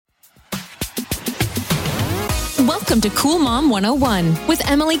Welcome to Cool Mom 101 with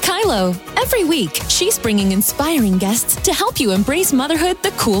Emily Kylo. Every week, she's bringing inspiring guests to help you embrace motherhood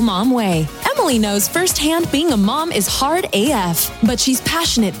the cool mom way. Emily knows firsthand being a mom is hard AF, but she's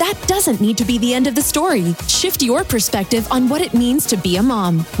passionate that doesn't need to be the end of the story. Shift your perspective on what it means to be a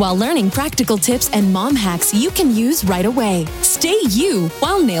mom while learning practical tips and mom hacks you can use right away. Stay you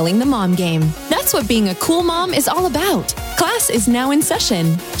while nailing the mom game. That's what being a cool mom is all about. Class is now in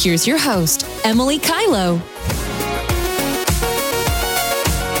session. Here's your host, Emily Kylo.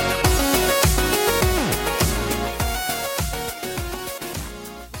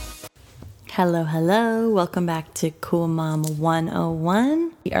 Hello. Welcome back to Cool Mom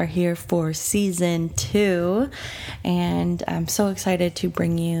 101. We are here for season 2, and I'm so excited to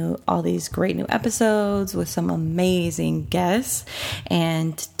bring you all these great new episodes with some amazing guests.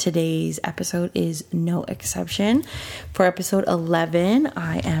 And today's episode is no exception. For episode 11,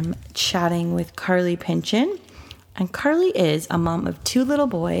 I am chatting with Carly Pynchon. And Carly is a mom of 2 little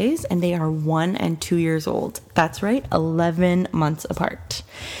boys, and they are 1 and 2 years old. That's right, 11 months apart.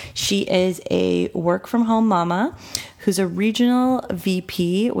 She is a work-from-home mama who's a regional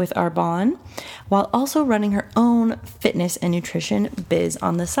VP with Arbonne, while also running her own fitness and nutrition biz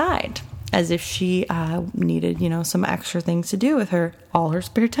on the side, as if she needed, some extra things to do with all her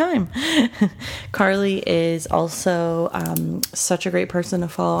spare time. Carly is also such a great person to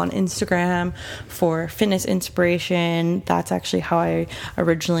follow on Instagram for fitness inspiration. That's actually how I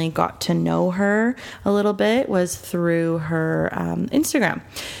originally got to know her a little bit, was through her Instagram.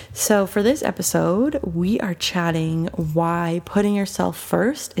 So for this episode, we are chatting why putting yourself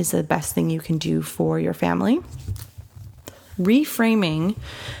first is the best thing you can do for your family, reframing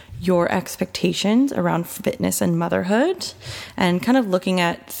your expectations around fitness and motherhood, and kind of looking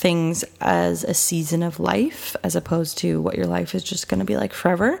at things as a season of life as opposed to what your life is just going to be like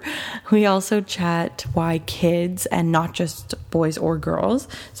forever. We also chat why kids, and not just boys or girls,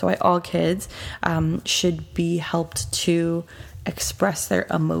 so why all kids should be helped to express their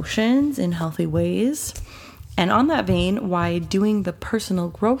emotions in healthy ways. And on that vein, why doing the personal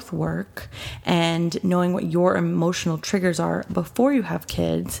growth work and knowing what your emotional triggers are before you have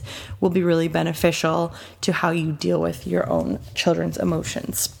kids will be really beneficial to how you deal with your own children's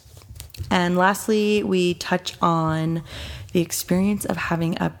emotions. And lastly, we touch on the experience of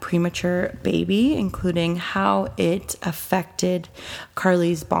having a premature baby, including how it affected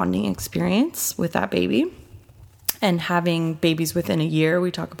Carly's bonding experience with that baby. And having babies within a year,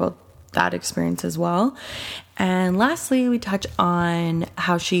 we talk about that experience as well. And lastly, we touch on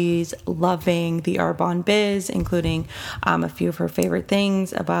how she's loving the Arbonne biz, including a few of her favorite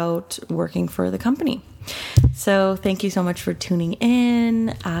things about working for the company. So thank you so much for tuning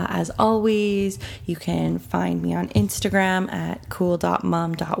in. As always, you can find me on Instagram at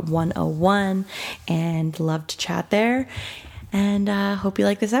cool.mom.101 and love to chat there. And hope you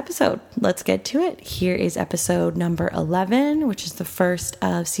like this episode. Let's get to it. Here is episode number 11, which is the first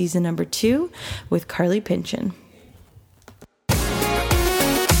of season number 2 with Carly Pynchon.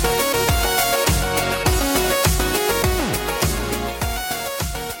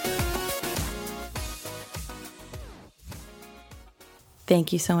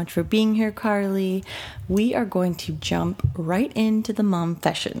 Thank you so much for being here, Carly. We are going to jump right into the mom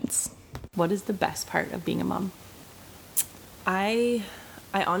sessions. What is the best part of being a mom? I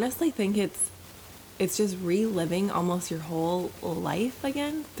honestly think it's just reliving almost your whole life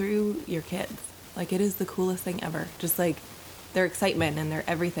again through your kids. Like, it is the coolest thing ever. Just like their excitement and their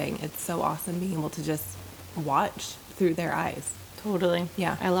everything. It's so awesome being able to just watch through their eyes. Totally.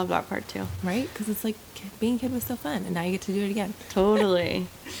 Yeah. I love that part too. Right? Because it's like being a kid was so fun, and now you get to do it again. Totally.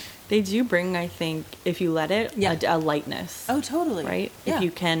 They do bring, I think, if you let it, a lightness. Oh, totally. Right? Yeah. If you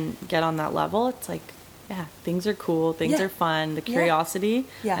can get on that level, it's like, yeah, things are cool, things are fun, the curiosity.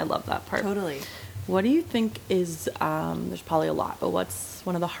 Yeah. I love that part. Totally. What do you think is, there's probably a lot, but what's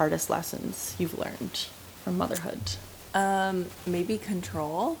one of the hardest lessons you've learned from motherhood? Maybe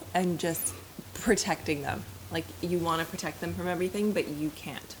control and just protecting them. Like, you want to protect them from everything, but you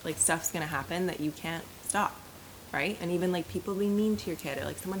can't. Like, stuff's going to happen that you can't stop, right? And even, like, people being mean to your kid, or,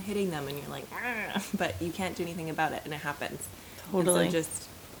 like, someone hitting them, and you're like, argh, but you can't do anything about it, and it happens. Totally. And so just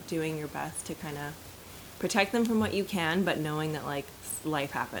doing your best to kind of protect them from what you can, but knowing that, like,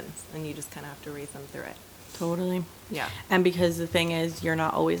 life happens, and you just kind of have to raise them through it. Totally. Yeah. And because the thing is, you're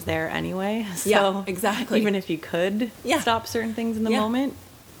not always there anyway. So yeah, exactly. Even if you could stop certain things in the moment,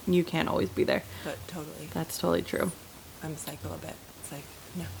 you can't always be there. But totally. That's totally true. I'm psycho a bit. It's like,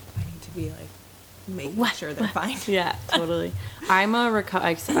 no, I need to be like, making sure they're fine. Yeah, totally. I'm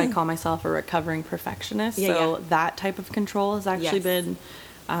I call myself a recovering perfectionist. That type of control has actually been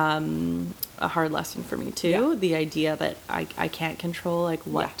a hard lesson for me too. Yeah. The idea that I can't control like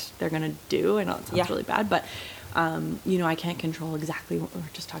what they're gonna do. I know it sounds really bad, but you know, I can't control exactly what we were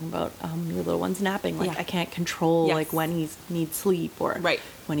just talking about. Your little one's napping. Like I can't control like when he needs sleep or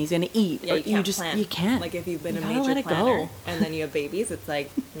when he's gonna eat. Yeah, or you just you can't. Like if you've been a let major it planner go. and then you have babies, it's like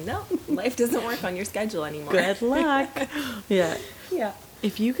no, life doesn't work on your schedule anymore. Good luck. Yeah. Yeah.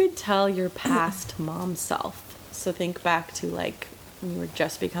 If you could tell your past mom self, so think back to like when you were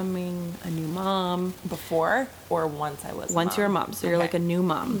just becoming a new mom. Before or once I was a Once mom? you're a mom, so you're like a new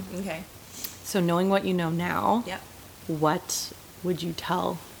mom. Okay. So knowing what you know now, Yeah. what would you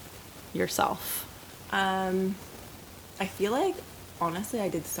tell yourself? I feel like honestly I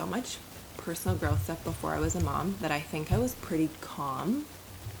did so much personal growth stuff before I was a mom that I think I was pretty calm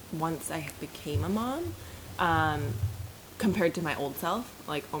once I became a mom. Compared to my old self,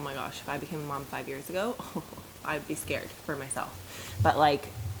 like, oh my gosh, if I became a mom 5 years ago, I'd be scared for myself. But like,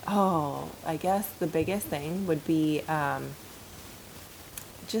 I guess the biggest thing would be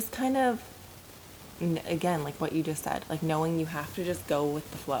just kind of, again, like what you just said, like knowing you have to just go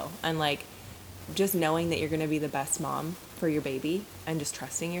with the flow and like just knowing that you're going to be the best mom for your baby and just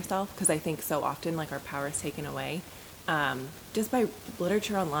trusting yourself. Because I think so often like our power is taken away just by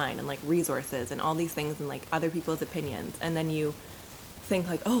literature online and like resources and all these things and like other people's opinions. And then you think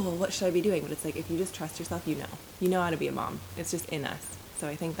like, oh, well, what should I be doing? But it's like, if you just trust yourself, you know how to be a mom. It's just in us. So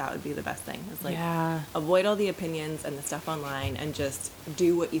I think that would be the best thing is like avoid all the opinions and the stuff online and just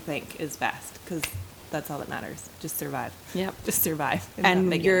do what you think is best. Because that's all that matters. Just survive. Yep. Just survive.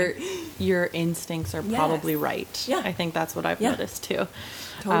 And your instincts are probably right. Yeah. I think that's what I've noticed too.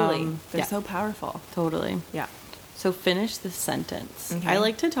 Totally. They're so powerful. Totally. Yeah. So finish this sentence. Okay. I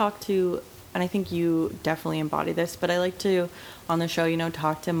like to talk to, and I think you definitely embody this, but I like to, on the show,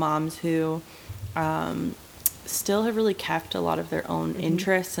 talk to moms who still have really kept a lot of their own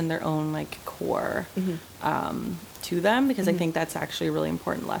interests and their own like core to them, because I think that's actually a really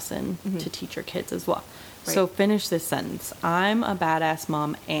important lesson to teach your kids as well. Right. So finish this sentence. I'm a badass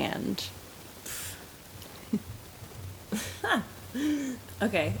mom and...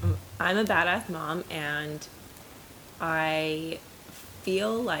 Okay. I'm a badass mom and I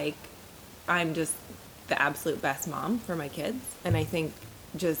feel like I'm just the absolute best mom for my kids. And I think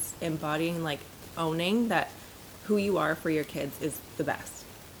just embodying, like owning that who you are for your kids is the best.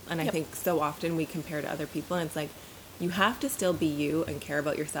 And I think so often we compare to other people and it's like, you have to still be you and care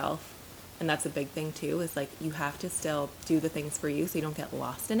about yourself. And that's a big thing too, is like you have to still do the things for you so you don't get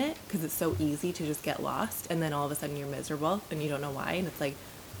lost in it, because it's so easy to just get lost and then all of a sudden you're miserable and you don't know why. And it's like,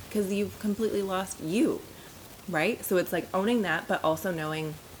 because you've completely lost you, right? So it's like owning that, but also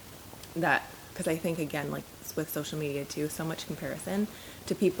knowing that, because I think again, like with social media too, so much comparison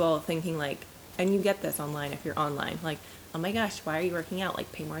to people thinking like, and you get this online if you're online, like, oh my gosh, why are you working out?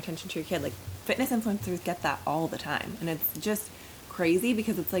 Like, pay more attention to your kid. Like, fitness influencers get that all the time. And it's just crazy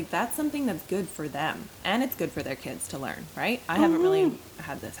because it's like, that's something that's good for them and it's good for their kids to learn, right? I haven't really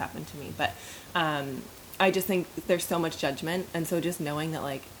had this happen to me, but I just think there's so much judgment. And so just knowing that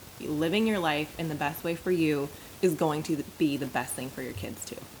like living your life in the best way for you is going to be the best thing for your kids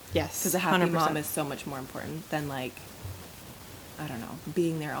too. Yes. Because a happy 100%. mom is so much more important than like, I don't know,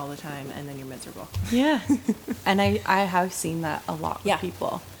 being there all the time and then you're miserable. Yeah. And I have seen that a lot with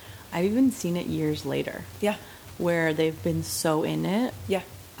people. I've even seen it years later. Yeah. Where they've been so in it. Yeah.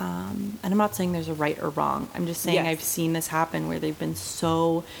 And I'm not saying there's a right or wrong. I'm just saying I've seen this happen where they've been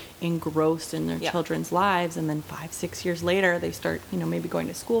so engrossed in their children's lives, and then 5-6 years later they start, maybe going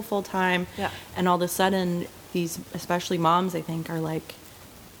to school full time. Yeah. And all of a sudden these, especially moms, I think, are like,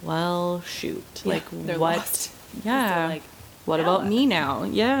 well, shoot. Yeah, like they're what? Lost. Yeah. Like, what about me now?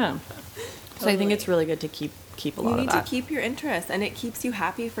 Yeah. Totally. So I think it's really good to keep a lot of that. You need to keep your interest, and it keeps you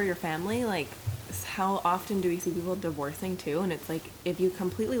happy for your family. Like, how often do we see people divorcing too? And it's like, if you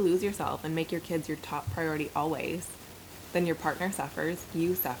completely lose yourself and make your kids your top priority always, then your partner suffers,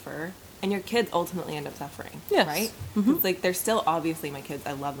 you suffer, and your kids ultimately end up suffering. Yes. Right? Mm-hmm. It's like, they're still obviously my kids.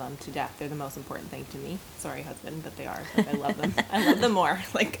 I love them to death. They're the most important thing to me. Sorry, husband, but they are. Like, I love them. I love them more.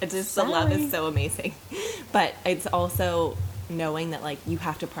 Like, it's just, the love is so amazing. But it's also knowing that like you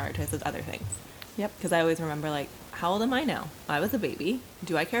have to prioritize those other things. Yep. Because I always remember like, how old am I now? I was a baby.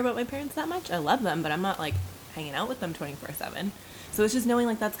 Do I care about my parents that much? I love them, but I'm not like hanging out with them 24/7. So it's just knowing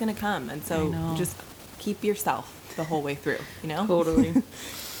like that's going to come. And so just keep yourself the whole way through, Totally.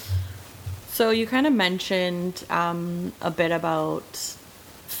 So you kind of mentioned a bit about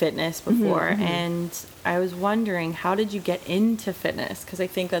fitness before, and I was wondering, how did you get into fitness? Because I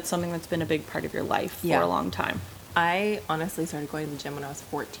think that's something that's been a big part of your life for a long time. I honestly started going to the gym when I was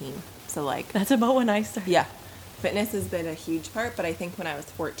 14. So like... That's about when I started. Yeah. fitness has been a huge part, but I think when I was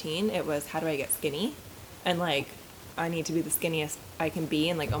 14, it was how do I get skinny? And like, I need to be the skinniest I can be,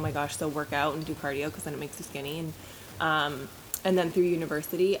 and like, oh my gosh, so work out and do cardio because then it makes you skinny. And then through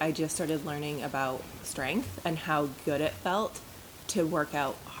university, I just started learning about strength and how good it felt to work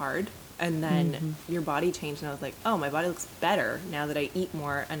out hard. And then your body changed, and I was like, oh, my body looks better now that I eat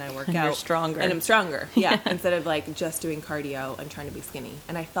more and I work out. You're stronger. And I'm stronger, yeah, instead of like just doing cardio and trying to be skinny.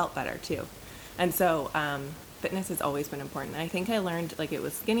 And I felt better too. And so fitness has always been important. And I think I learned, like, it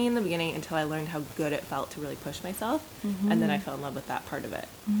was skinny in the beginning until I learned how good it felt to really push myself. And then I fell in love with that part of it.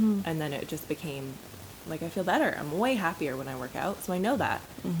 And then it just became, like, I feel better. I'm way happier when I work out, so I know that.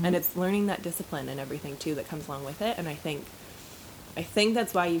 And it's learning that discipline and everything, too, that comes along with it. And I think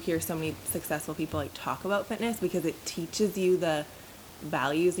that's why you hear so many successful people, like, talk about fitness, because it teaches you the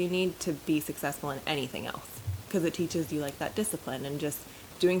values you need to be successful in anything else. Because it teaches you, like, that discipline and just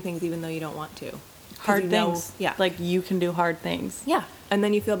doing things even though you don't want to. Hard things. Yeah. Like, you can do hard things. Yeah. And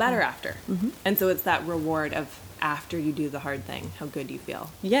then you feel better after. And so it's that reward of after you do the hard thing, how good you feel.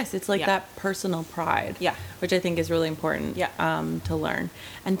 Yes, it's like that personal pride. Yeah. Which I think is really important to learn.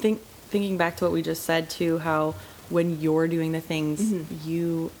 And thinking back to what we just said, too, how when you're doing the things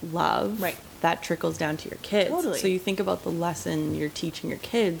you love, right, that trickles down to your kids. Totally. So you think about the lesson you're teaching your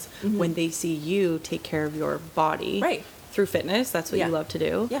kids when they see you take care of your body. Right. Through fitness, that's what you love to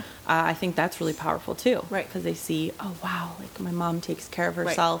do. Yeah. I think that's really powerful too. Right. Because they see, oh wow, like my mom takes care of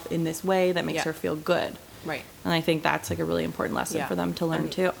herself in this way that makes her feel good. Right. And I think that's like a really important lesson for them to learn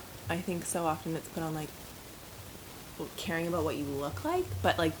too. I think so often it's put on like caring about what you look like,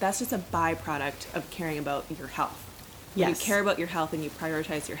 but like that's just a byproduct of caring about your health. When you care about your health and you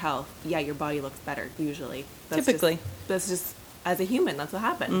prioritize your health, your body looks better usually. Typically. That's just as a human, that's what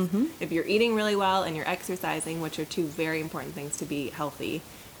happens. If you're eating really well and you're exercising, which are two very important things to be healthy,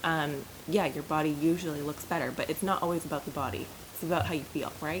 your body usually looks better. But it's not always about the body. It's about how you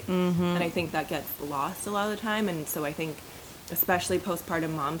feel, right? And I think that gets lost a lot of the time. And so I think, especially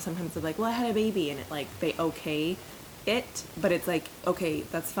postpartum moms, sometimes they're like, well, I had a baby. And it like they okay it, but it's like, okay,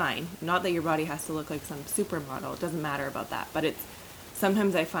 that's fine. Not that your body has to look like some supermodel. It doesn't matter about that. But it's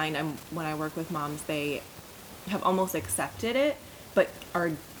sometimes I find when I work with moms, they have almost accepted it, but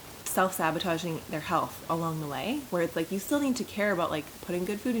are self-sabotaging their health along the way, where it's like you still need to care about like putting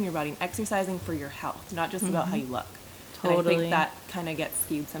good food in your body and exercising for your health, not just about how you look. Totally. And I think that kind of gets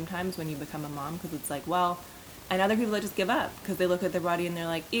skewed sometimes when you become a mom, because it's like, well, and other people that just give up because they look at their body and they're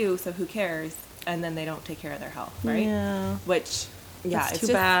like, ew, so who cares? And then they don't take care of their health, right? Yeah. Which, it's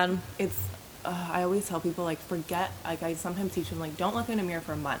too bad. It's, I always tell people, like, forget, like, I sometimes teach them, like, don't look in a mirror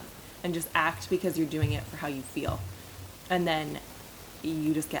for a month and just act because you're doing it for how you feel. And then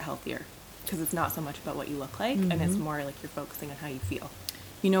you just get healthier because it's not so much about what you look like, and it's more like you're focusing on how you feel.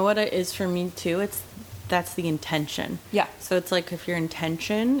 You know what it is for me too? That's the intention. Yeah. So it's like if your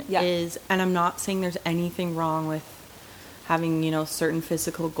intention is, and I'm not saying there's anything wrong with having, certain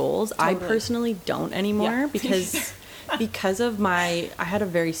physical goals. Totally. I personally don't anymore because of I had a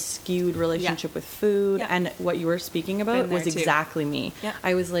very skewed relationship with food, and what you were speaking about was exactly me. Yeah.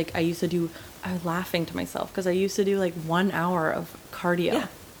 I was laughing to myself because I used to do like 1 hour of cardio. Yeah.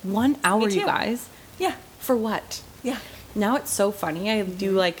 1 hour, you guys. Yeah. For what? Yeah. Now it's so funny. I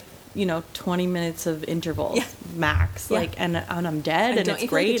do like, 20 minutes of intervals max. Yeah. Like, and I'm dead and it's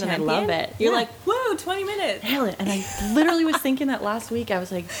great like and I love it. You're like, whoa, 20 minutes. Nail it. And I literally was thinking that last week. I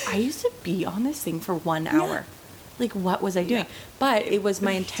was like, I used to be on this thing for 1 hour. Yeah. Like, what was I doing? Yeah. But it was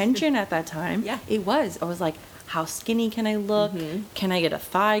my intention at that time. Yeah. I was like, how skinny can I look? Can I get a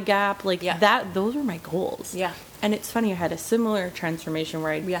thigh gap? Like those were my goals. Yeah. And it's funny, I had a similar transformation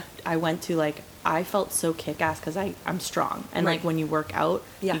where I went to like, I felt so kick-ass because I'm strong. And like when you work out,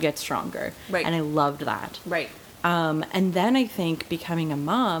 you get stronger. Right. And I loved that. Right. And then I think becoming a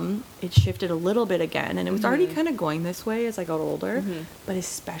mom, it shifted a little bit again. And it was already kind of going this way as I got older. But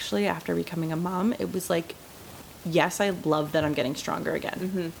especially after becoming a mom, it was like, yes, I love that I'm getting stronger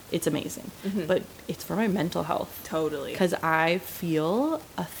again. It's amazing. But it's for my mental health. Totally. Because I feel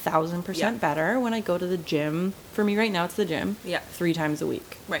 1,000% better when I go to the gym. For me right now, it's the gym. Yeah. 3 times a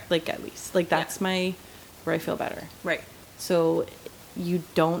week. Right. Like at least. Like that's where I feel better. Right. So you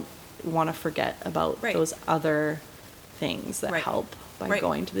don't want to forget about those other things that help by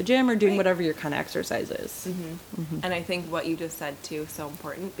going to the gym or doing whatever your kind of exercise is. And I think what you just said too is so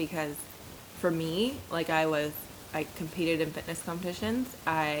important, because for me, like I competed in fitness competitions.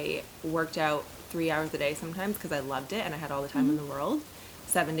 I worked out 3 hours a day sometimes because I loved it and I had all the time in the world,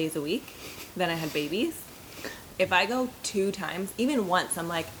 7 days a week. Then I had babies. If I go 2 times, even once, I'm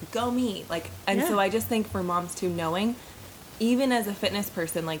like, go me. Like, and so I just think for moms too, knowing even as a fitness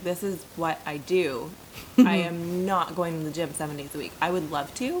person, like, this is what I do. I am not going to the gym 7 days a week. I would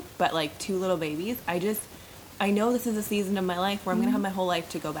love to, but like 2 little babies, I know this is a season of my life where I'm going to have my whole life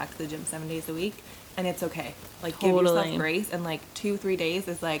to go back to the gym 7 days a week, and it's okay. Like, give yourself grace, and like 2-3 days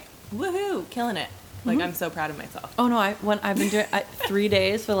is like, woohoo, killing it. Like, I'm so proud of myself. Oh no, I've been doing 3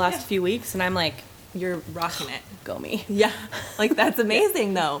 days for the last few weeks, and I'm like, you're rocking it. go me. Yeah. Like, that's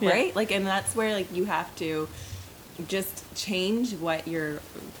amazing though, Yeah. right? Like, and that's where like you have to just change what your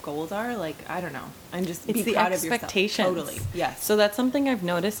goals are. Like, I don't know. And just It's be the proud expectations. of yourself. Totally. Yes. So that's something I've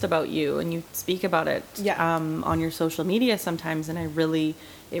noticed about you, and you speak about it Yeah. on your social media sometimes, and it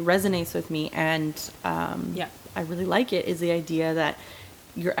resonates with me, and Yeah. I really like it, is the idea that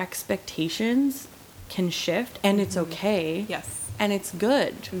your expectations can shift, and it's okay. Yes. And it's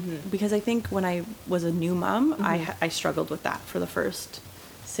good, because I think when I was a new mom, I struggled with that for the first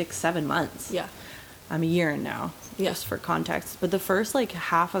 6-7 months. Yeah. I'm a year in now, Yeah. just for context. But the first like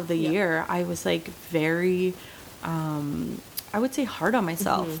half of the year, I was like very, I would say hard on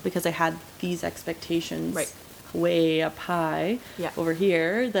myself, because I had these expectations Right. way up high Yeah. over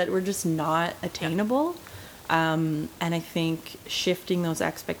here that were just not attainable. And I think shifting those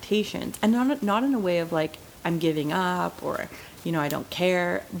expectations, and not in a way of like I'm giving up, or I don't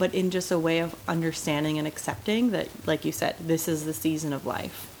care, but in just a way of understanding and accepting that, like you said, this is the season of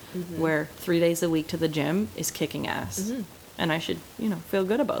life where 3 days a week to the gym is kicking ass, and I should feel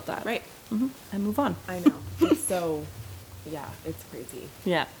good about that, Right. and move on. I know. It's so, yeah, it's crazy.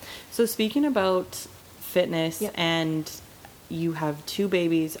 Yeah. So speaking about fitness, Yep. and you have 2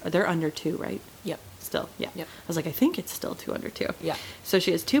 babies, they're under 2, right? Yep. Still, yeah. Yep. I was like, I think it's still 2 under 2. Yeah. So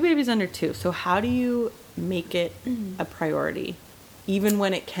she has 2 babies under 2. So how do you make it a priority, even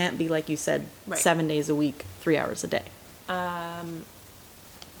when it can't be, like you said, Right. 7 days a week, 3 hours a day?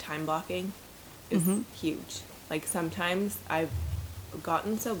 Time blocking is huge. Like, sometimes I've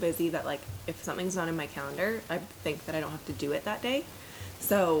gotten so busy that like if something's not in my calendar, I think that I don't have to do it that day.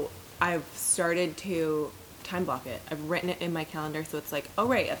 So I've started to time block it. I've written it in my calendar, so it's like, oh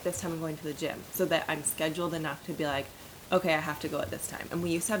right, at this time I'm going to the gym, so that I'm scheduled enough to be like, okay, I have to go at this time. And we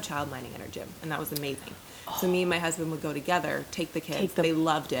used to have child minding at our gym, and that was amazing. So me and my husband would go together, take the kids. They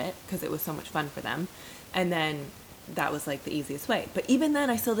loved it because it was so much fun for them. And then that was like the easiest way. But even then,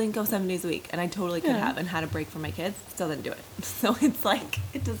 I still didn't go 7 days a week, and I totally could have and had a break for my kids. Still didn't do it. So it's like,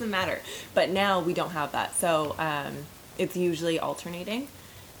 it doesn't matter. But now we don't have that. So it's usually alternating.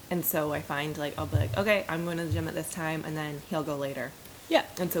 And so I find like, I'll be like, okay, I'm going to the gym at this time, and then he'll go later. Yeah.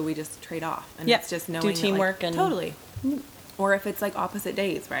 And so we just trade off. And Yeah. it's just knowing Do that, teamwork like, and- totally. Or if it's like opposite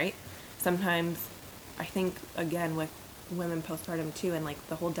days, right? Sometimes I think, again, with women postpartum too, and like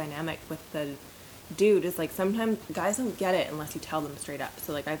the whole dynamic with the dude is like, sometimes guys don't get it unless you tell them straight up.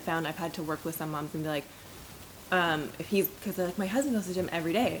 So like I've had to work with some moms and be like, because like my husband goes to the gym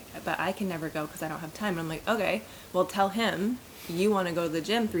every day, but I can never go because I don't have time. And I'm like, okay, well, tell him you want to go to the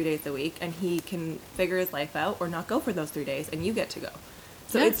gym 3 days a week, and he can figure his life out or not go for those 3 days, and you get to go.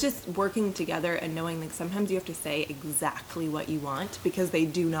 So Yeah. it's just working together and knowing that sometimes you have to say exactly what you want, because they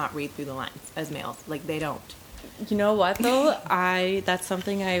do not read through the lines as males. Like, they don't. You know what though? That's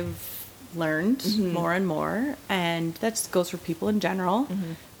something I've learned more and more, and that just goes for people in general.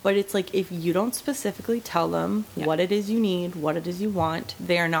 But it's like, if you don't specifically tell them Yeah. what it is you need, what it is you want,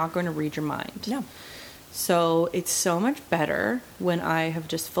 they are not going to read your mind. No. So it's so much better when I have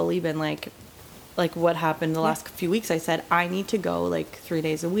just fully been like what happened the last few weeks. I said, I need to go like 3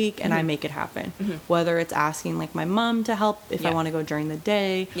 days a week, and I make it happen. Whether it's asking like my mom to help if I Yeah. want to go during the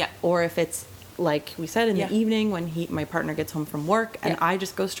day, Yeah. or if it's like we said in Yeah. the evening when my partner gets home from work, and Yeah. I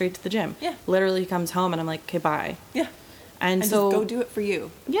just go straight to the gym. Yeah. Literally, he comes home and I'm like, okay, bye. Yeah. And And so just go do it for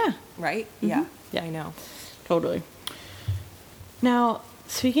you, yeah, right? Yeah. Yeah. I know. totally. Now,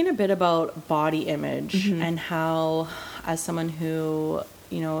 speaking a bit about body image and how, as someone who,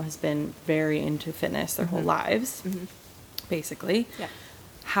 has been very into fitness their whole lives, basically, Yeah.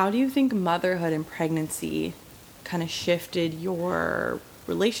 how do you think motherhood and pregnancy kind of shifted your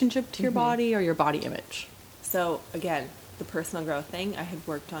relationship to your body or your body image? So again, the personal growth thing I had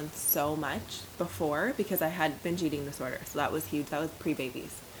worked on so much before, because I had binge eating disorder. So that was huge. That was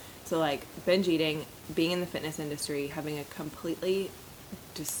pre-babies. So like binge eating, being in the fitness industry, having a completely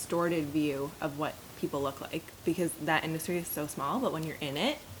distorted view of what people look like, because that industry is so small, but when you're in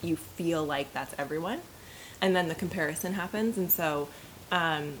it, you feel like that's everyone. And then the comparison happens. And so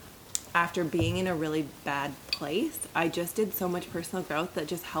after being in a really bad place, I just did so much personal growth that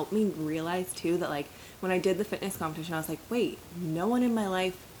just helped me realize too that like when I did the fitness competition, I was like, wait, no one in my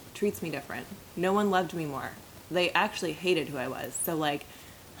life treats me different. No one loved me more. They actually hated who I was. So like,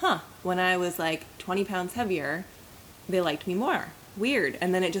 when I was like 20 pounds heavier, they liked me more. Weird.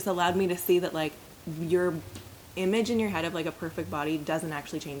 And then it just allowed me to see that, like, your image in your head of, like, a perfect body doesn't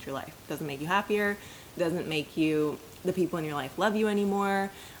actually change your life. Doesn't make you happier. Doesn't make you, the people in your life love you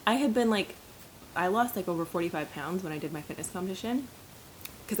anymore. I had been, like, I lost, like, over 45 pounds when I did my fitness competition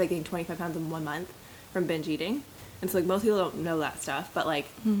because I gained 25 pounds in 1 month from binge eating. And so, like, most people don't know that stuff. But, like,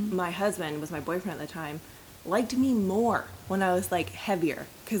 my husband was my boyfriend at the time, liked me more when I was, like, heavier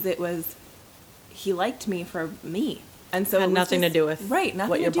because it was, he liked me for me. And so it had nothing to do with right, nothing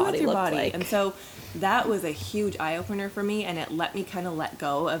what to your do body with your looked body. like. And so that was a huge eye-opener for me, and it let me kind of let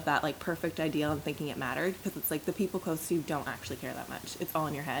go of that, like, perfect ideal and thinking it mattered, because it's like the people close to you don't actually care that much. It's all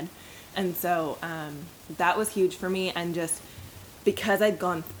in your head. And so that was huge for me, and just because I'd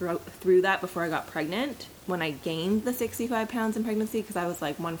gone through that before I got pregnant, when I gained the 65 pounds in pregnancy, because I was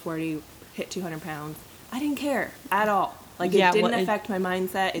like 140, hit 200 pounds, I didn't care at all. Like, it didn't affect my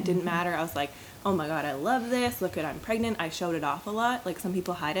mindset. It didn't matter. I was like, oh my God, I love this. Look at, I'm pregnant. I showed it off a lot. Like, some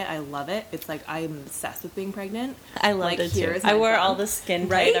people hide it. I love it. It's like, I'm obsessed with being pregnant. I love it too. I wear all the skin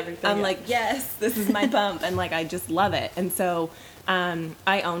tight, right? everything. I'm like, yes, this is my bump. And like, I just love it. And so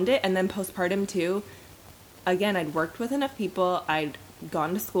I owned it. And then postpartum too, again, I'd worked with enough people. I'd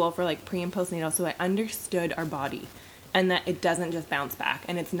gone to school for like pre and postnatal. So I understood our body. And that it doesn't just bounce back.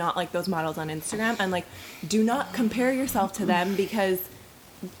 And it's not like those models on Instagram. And like, do not compare yourself to them, because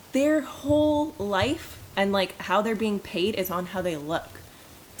their whole life and like how they're being paid is on how they look.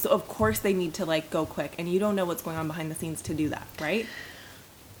 So of course they need to like go quick, and you don't know what's going on behind the scenes to do that, right?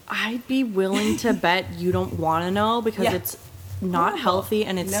 I'd be willing to bet you don't want to know, because it's not healthy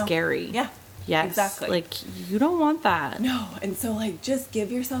and it's scary. Yeah. Yes. Exactly. Like, you don't want that. No. And so like, just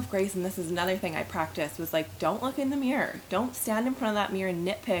give yourself grace. And this is another thing I practiced, was like, don't look in the mirror. Don't stand in front of that mirror and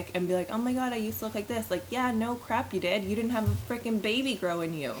nitpick and be like, oh my God, I used to look like this. Like, yeah, no crap you did. You didn't have a freaking baby grow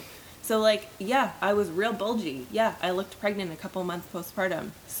in you. So like, yeah, I was real bulgy. Yeah, I looked pregnant a couple months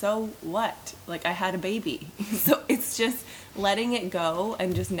postpartum. So what? Like, I had a baby. So it's just letting it go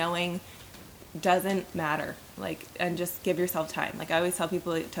and just knowing doesn't matter. Like, and just give yourself time. Like, I always tell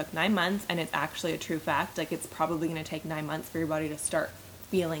people it took 9 months, and it's actually a true fact. Like, it's probably going to take 9 months for your body to start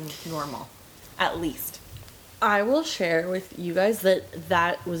feeling normal, at least. I will share with you guys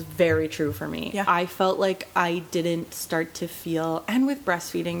that was very true for me. Yeah. I felt like I didn't start to feel, and with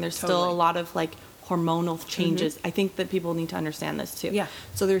breastfeeding, there's still a lot of like hormonal changes. I think that people need to understand this too. Yeah.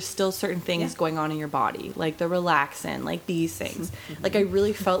 So there's still certain things going on in your body, like the relaxin, like these things. Like, I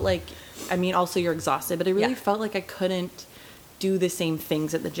really felt like, I mean, also you're exhausted, but I really felt like I couldn't do the same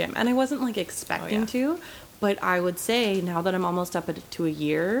things at the gym. And I wasn't like expecting to, but I would say now that I'm almost up to a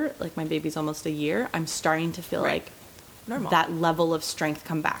year, like my baby's almost a year, I'm starting to feel like normal, that level of strength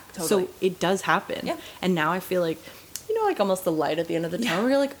come back. Totally. So it does happen. Yeah. And now I feel like, you know, like almost the light at the end of the tunnel,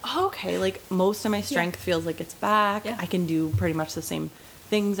 where you're like, oh, okay, like most of my strength feels like it's back. Yeah. I can do pretty much the same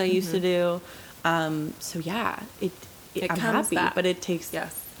things I used to do. So yeah, I'm happy, back. but it takes,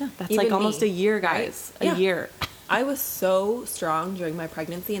 that's Even like almost me, a year, guys. right? A year. I was so strong during my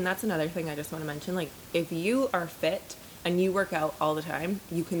pregnancy, and that's another thing I just want to mention. Like, if you are fit and you work out all the time,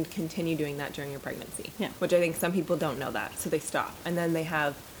 you can continue doing that during your pregnancy. Yeah. Which I think some people don't know that, so they stop. And then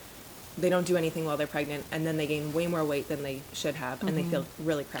they don't do anything while they're pregnant, and then they gain way more weight than they should have, and they feel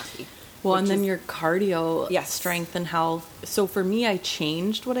really crappy. Well, and then your cardio strength and health. So for me, I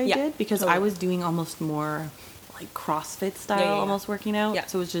changed what I did, because I was doing almost more like CrossFit style, almost working out. Yeah.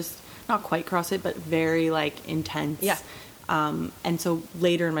 So it was just not quite CrossFit, but very like intense. Yeah. And so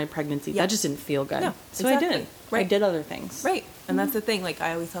later in my pregnancy, that just didn't feel good. No, so exactly. I didn't. Right. I did other things. Right. And that's the thing. Like,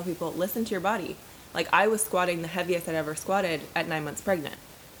 I always tell people, listen to your body. Like, I was squatting the heaviest I'd ever squatted at 9 months pregnant.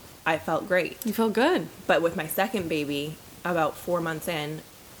 I felt great. You felt good. But with my second baby, about 4 months in,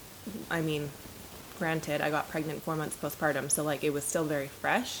 I mean, granted, I got pregnant 4 months postpartum, so like, it was still very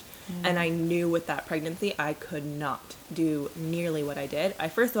fresh. And I knew with that pregnancy, I could not do nearly what I did. I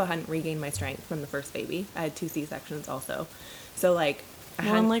first of all hadn't regained my strength from the first baby. I had 2 C-sections also. So like,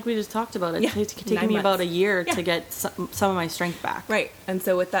 and like we just talked about, it's taken 9 me months. about a year to get some of my strength back. Right. And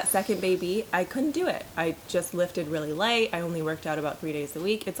so with that second baby, I couldn't do it. I just lifted really light. I only worked out about 3 days a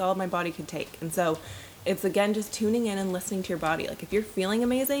week. It's all my body could take. And so it's, again, just tuning in and listening to your body. Like, if you're feeling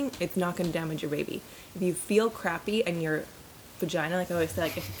amazing, it's not going to damage your baby. If you feel crappy and your vagina, like I always say,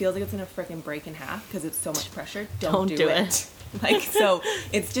 like, if it feels like it's going to freaking break in half because it's so much pressure, don't do it. Like, so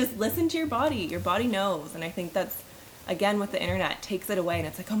it's just listen to your body. Your body knows. And I think that's, again, with the internet, takes it away, and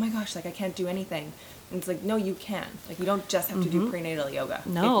it's like, oh my gosh, like, I can't do anything. And it's like, no, you can. Like, you don't just have to do prenatal yoga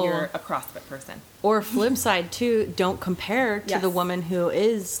if you're a CrossFit person. Or flip side too, don't compare to the woman who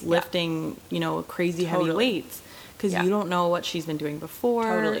is lifting, you know, crazy heavy weights, because Yeah. you don't know what she's been doing before.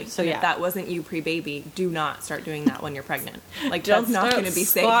 Totally. So And yeah, if that wasn't you pre-baby, do not start doing that when you're pregnant. Like, don't that's not start going to be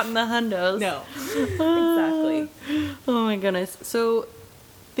safe. squatting the hundos. No. Exactly. Oh my goodness. So,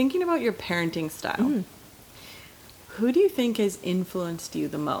 thinking about your parenting style, Mm-hmm. who do you think has influenced you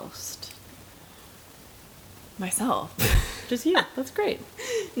the most? Myself. Just you. That's great.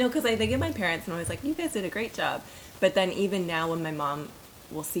 No, because I think of my parents and I was like, you guys did a great job. But then even now when my mom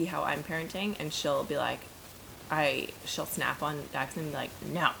will see how I'm parenting and she'll be like, she'll snap on Dax and be like,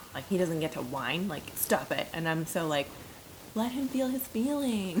 no, like he doesn't get to whine, like stop it. And I'm so like, let him feel his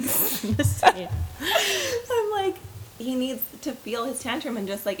feelings. I'm like, he needs to feel his tantrum, and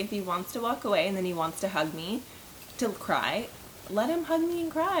just like if he wants to walk away and then he wants to hug me to cry, let him hug me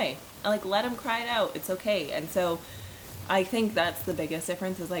and cry. Like, let him cry it out. It's okay. And so I think that's the biggest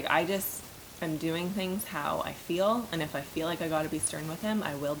difference is like I just am doing things how I feel, and if I feel like I got to be stern with him,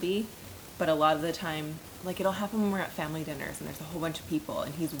 I will be. But a lot of the time, like it'll happen when we're at family dinners and there's a whole bunch of people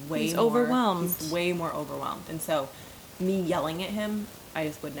and he's overwhelmed. He's way more overwhelmed. And so me yelling at him, I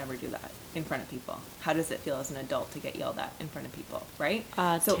just would never do that in front of people. How does it feel as an adult to get yelled at in front of people, right?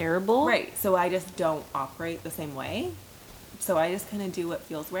 Terrible. Right. So I just don't operate the same way. So I just kind of do what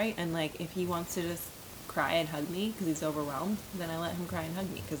feels right. And like if he wants to just cry and hug me because he's overwhelmed, then I let him cry and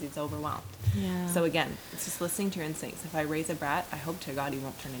hug me because he's overwhelmed. Yeah. So again, it's just listening to your instincts. If I raise a brat, I hope to God he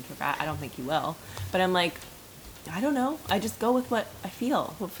won't turn into a brat. I don't think he will. But I'm like, I don't know. I just go with what I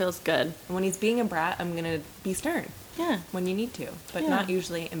feel. What feels good. And when he's being a brat, I'm going to be stern. Yeah. When you need to. But Yeah. not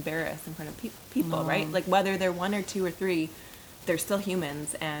usually embarrassed in front of people, No. right? Like whether they're 1 or 2 or 3, they're still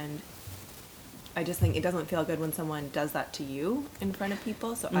humans. And I just think it doesn't feel good when someone does that to you in front of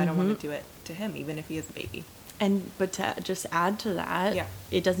people. So I don't want to do it to him, even if he is a baby. But to just add to that, Yeah.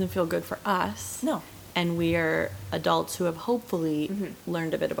 it doesn't feel good for us. No. And we are adults who have hopefully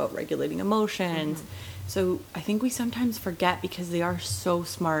learned a bit about regulating emotions. So I think we sometimes forget, because they are so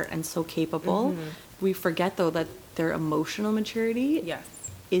smart and so capable. We forget though that their emotional maturity Yes.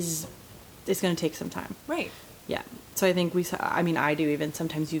 is going to take some time. Right. Yeah. So I think I do even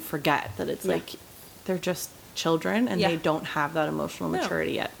sometimes you forget that it's Yeah. like they're just children and Yeah. they don't have that emotional No.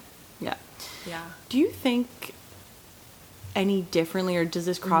 maturity yet. Yeah. Yeah. Do you think any differently, or does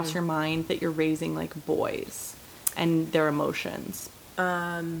this cross your mind that you're raising like boys and their emotions?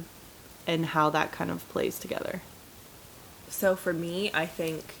 And how that kind of plays together? So for me, I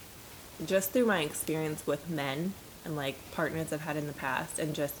think just through my experience with men and like partners I've had in the past,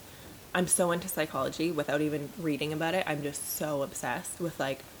 and just I'm so into psychology without even reading about it. I'm just so obsessed with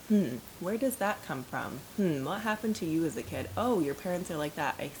like, where does that come from? What happened to you as a kid? Oh, your parents are like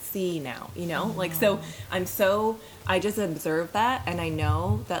that. I see now, you know? Like, so I just observe that, and I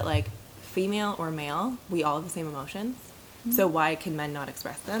know that like female or male, we all have the same emotions. So why can men not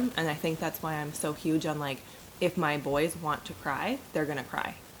express them? And I think that's why I'm so huge on like, if my boys want to cry, they're going to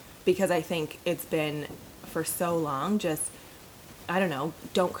cry. Because I think it's been for so long just, I don't know,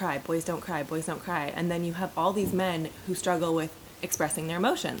 don't cry, boys don't cry, boys don't cry. And then you have all these men who struggle with expressing their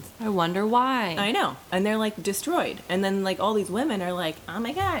emotions. I wonder why. I know. And they're like destroyed. And then like all these women are like, oh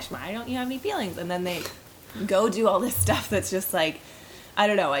my gosh, why don't you have any feelings? And then they go do all this stuff that's just like, I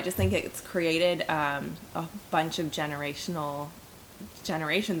don't know. I just think it's created a bunch of generations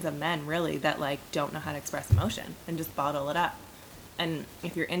of men really that like don't know how to express emotion and just bottle it up. And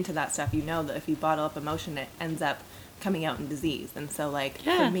if you're into that stuff, you know that if you bottle up emotion, it ends up coming out in disease. And so like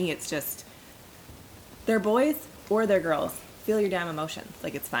for me, it's just they're boys or they're girls. Feel your damn emotions.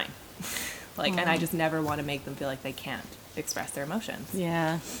 Like it's fine. Like, and I just never want to make them feel like they can't express their emotions.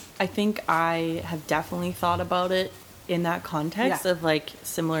 Yeah. I think I have definitely thought about it in that context of like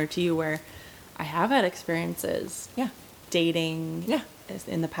similar to you, where I have had experiences dating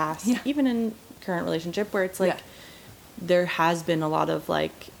in the past, even in current relationship, where it's like there has been a lot of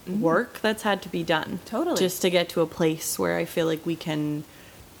like work that's had to be done just to get to a place where I feel like we can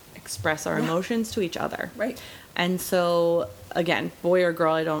express our emotions to each other. Right. And so again, boy or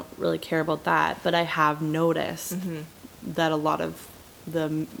girl, I don't really care about that, but I have noticed that a lot of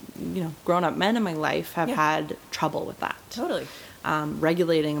the grown-up men in my life have had trouble with that. Totally.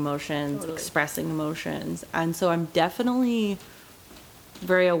 Regulating emotions, expressing emotions. And so I'm definitely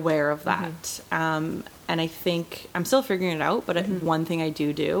very aware of that. And I think I'm still figuring it out, but one thing I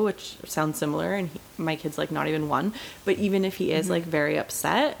do, which sounds similar, and my kid's like not even 1, but even if he is like very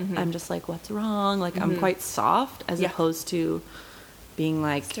upset, I'm just like, what's wrong? Like I'm quite soft as opposed to being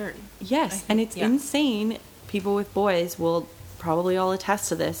like, stern. Yes. And it's insane. People with boys will probably all attest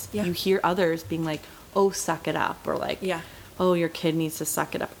to this. You hear others being like, oh, suck it up, or like, oh, your kid needs to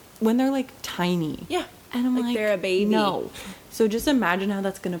suck it up, when they're like tiny. And I'm like, they're a baby. No. So just imagine how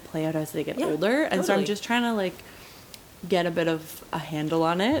that's going to play out as they get older. And so I'm just trying to like get a bit of a handle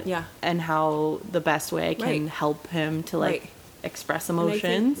on it. Yeah. And how the best way I can Right. help him to like Right. express And I think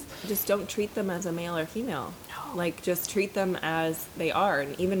emotions. just don't treat them as a male or female. No. Like, just treat them as they are.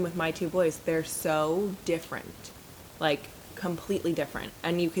 And even with my two boys, they're so different. Like, completely different.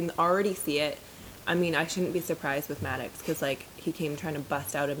 And you can already see it. I mean, I shouldn't be surprised with Maddox because, like, he came trying to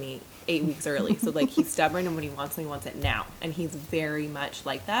bust out of me 8 weeks early. So, like, he's stubborn, and when he wants it now. And he's very much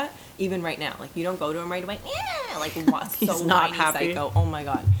like that, even right now. Like, you don't go to him right away, yeah, like, He's so not whiny happy. psycho. Oh, my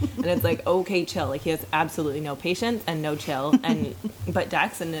God. And it's like, okay, chill. Like, he has absolutely no patience and no chill. And but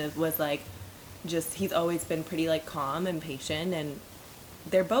Daxon was, like, just, he's always been pretty, like, calm and patient. And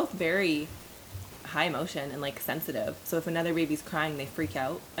they're both very high emotion and like sensitive. So if another baby's crying, they freak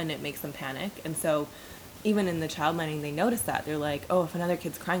out and it makes them panic. And so even in the child minding, they notice that. They're like, oh, if another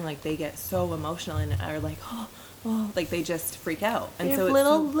kid's crying, like they get so emotional and are like, oh, like they just freak out. And They so have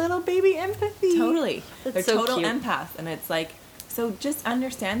it's little baby empathy. totally, That's they're so total cute. empath. And it's like, so just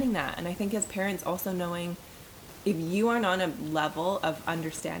understanding that. And I think as parents also knowing if you aren't on a level of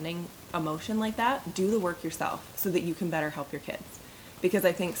understanding emotion like that, do the work yourself so that you can better help your kids. Because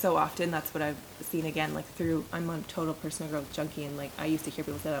I think so often that's what I've seen again, like through, I'm a total personal growth junkie, and like I used to hear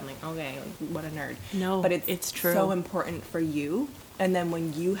people say that, I'm like, okay, like, what a nerd. No, but it's true. so important for you. And then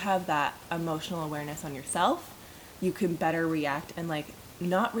when you have that emotional awareness on yourself, you can better react and like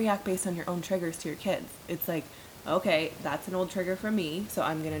not react based on your own triggers to your kids. It's like, okay, that's an old trigger for me, so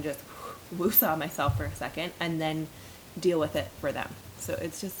I'm going to just woosah myself for a second and then deal with it for them. So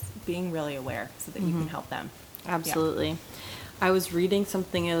it's just being really aware so that you can help them. Absolutely. Yeah. I was reading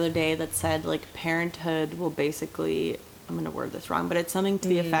something the other day that said like parenthood will basically, I'm going to word this wrong, but it's something to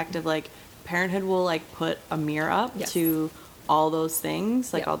the effect of like parenthood will like put a mirror up Yes. to all those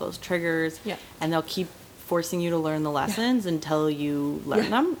things, like Yeah. all those triggers, Yeah. and they'll keep forcing you to learn the lessons until you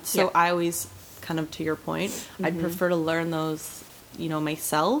learn them. So Yeah. I always kind of, to your point, I'd prefer to learn those, you know,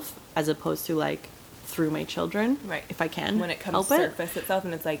 myself as opposed to like through my children, Right. if I can When it comes help to it. surface itself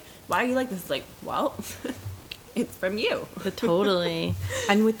and it's like, why are you like this? It's like, well, it's from you. Totally.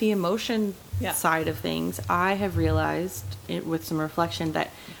 And with the emotion Yeah. side of things, I have realized with some reflection that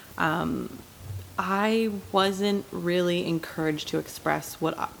I wasn't really encouraged to express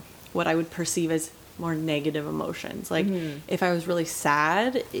what I would perceive as more negative emotions. Like if I was really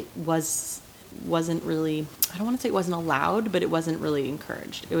sad, it wasn't really, I don't want to say it wasn't allowed, but it wasn't really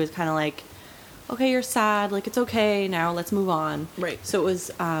encouraged. It was kind of like, okay, you're sad, like it's okay, now let's move on. Right. So it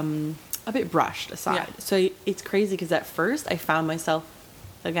was a bit brushed aside. Yeah. So it's crazy because at first I found myself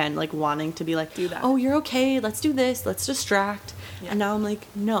again like wanting to be like, Do that. oh, you're okay, let's do this, let's distract. Yeah. And now I'm like,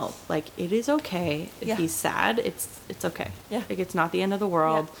 no, like it is okay if Yeah. he's sad, it's okay. Yeah. Like it's not the end of the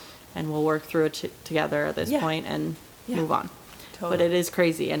world. Yeah. And we'll work through it together at this Yeah. point and Yeah. move on. Totally. But it is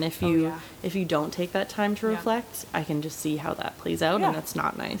crazy, and if Oh, you yeah. if you don't take that time to Yeah. reflect, I can just see how that plays out, Yeah. and it's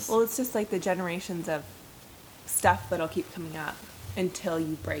not nice. Well, it's just like the generations of stuff that'll keep coming up until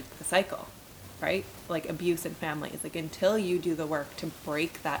you break the cycle, right? Like abuse in families. Like until you do the work to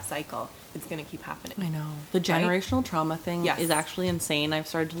break that cycle, it's going to keep happening. I know. The generational trauma thing Yes. is actually insane. I've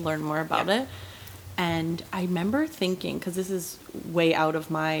started to learn more about Yeah. it. And I remember thinking, because this is way out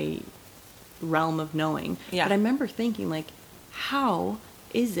of my realm of knowing, Yeah. but I remember thinking, like, how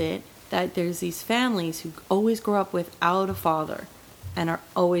is it that there's these families who always grow up without a father and are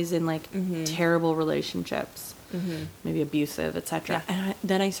always in, like, terrible relationships, maybe abusive, etc. Yeah. And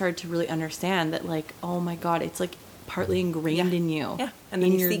then I started to really understand that, like, oh my God, it's, like, partly ingrained Yeah. in you. Yeah. And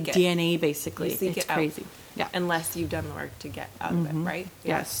then in you your seek it. DNA, basically. You seek It's it out. crazy. Yeah. Unless you've done the work to get out of it, right?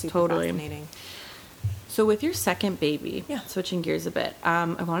 Yeah, Yes, super totally. Fascinating. So with your second baby, Yeah. switching gears a bit, I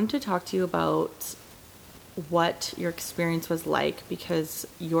wanted to talk to you about what your experience was like, because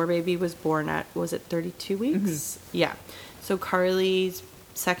your baby was born at, was it 32 weeks? Mm-hmm. Yeah. So Carly's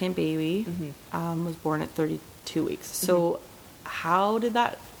second baby Mm-hmm. was born at 32 weeks. So how did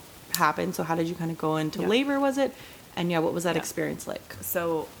that happen? So how did you kind of go into Yeah. labor, was it? And yeah, what was that Yeah. experience like?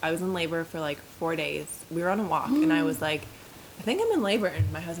 So I was in labor for like 4 days. We were on a walk and I was like, I think I'm in labor.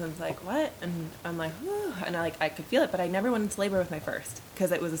 And my husband's like, what? And I'm like, "Whew." And I could feel it, but I never went into labor with my first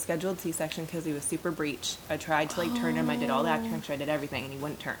because it was a scheduled C-section because he was super breech. I tried to like turn him. I did all the acupuncture. I did everything and he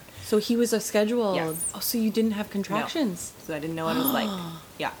wouldn't turn. So he was a scheduled. Yes. Oh, so you didn't have No. contractions. So I didn't know what it was like.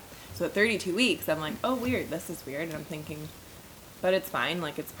 Yeah. So at 32 weeks, I'm like, oh, weird. This is weird. And I'm thinking, but it's fine.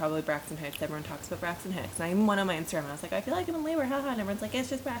 Like, it's probably Braxton Hicks. Everyone talks about Braxton Hicks. And I even went on my Instagram and I was like, I feel like I'm in labor. Haha. And everyone's like,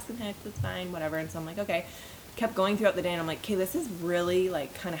 it's just Braxton Hicks. It's fine. Whatever. And so I'm like, okay. Kept going throughout the day. And I'm like, okay, this is really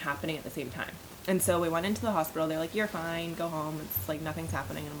like kind of happening at the same time. And so we went into the hospital. They're like, you're fine. Go home. It's like nothing's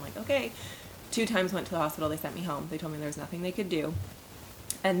happening. And I'm like, okay. 2 times went to the hospital. They sent me home. They told me there was nothing they could do.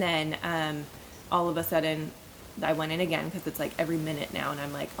 And then all of a sudden, I went in again because it's like every minute now, and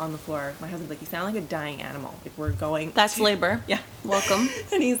I'm like on the floor. My husband's like, you sound like a dying animal. Like, we're going. That's labor. Yeah. Welcome.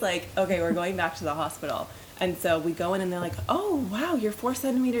 And he's like, okay, we're going back to the hospital. And so we go in and they're like, oh, wow, you're 4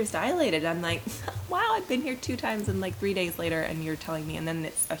 centimeters dilated. I'm like, wow, I've been here 2 times and like 3 days later and you're telling me. And then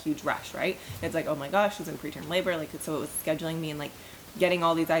it's a huge rush, right? It's like, oh my gosh, she's in preterm labor. Like, so it was scheduling me and like getting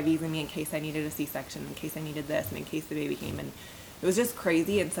all these IVs in me in case I needed a C-section, in case I needed this, and in case the baby came. And it was just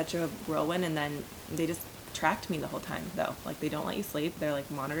crazy and such a whirlwind. And then they just tracked me the whole time though. Like, they don't let you sleep. They're like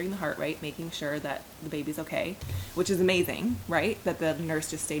monitoring the heart rate, making sure that the baby's okay, which is amazing, right? That the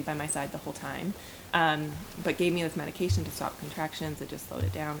nurse just stayed by my side the whole time. But gave me this medication to stop contractions. It just slowed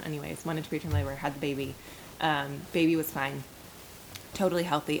it down. Anyways, went into preterm labor, had the baby. Baby was fine. Totally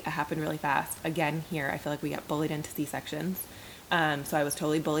healthy. It happened really fast. Again, here, I feel like we got bullied into C-sections. So I was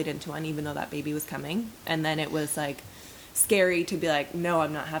totally bullied into one, even though that baby was coming. And then it was like scary to be like, no,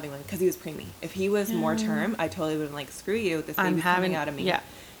 I'm not having one, because he was preemie. If he was more term, I totally would have been like, screw you, this baby's coming out of me.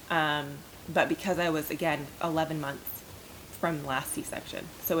 Yeah. But because I was, again, 11 months from last C-section,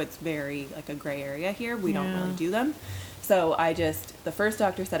 so it's very like a gray area here. We don't really do them. So the first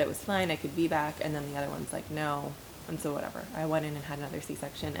doctor said it was fine, I could be back, and then the other one's like, no. And so whatever, I went in and had another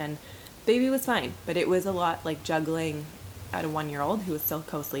C-section, and baby was fine, but it was a lot like juggling at a 1-year-old who was still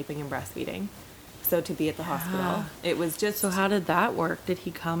co-sleeping and breastfeeding. So to be at the hospital, it was just... So how did that work? Did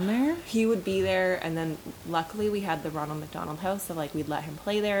he come there? He would be there, and then luckily we had the Ronald McDonald House, so like we'd let him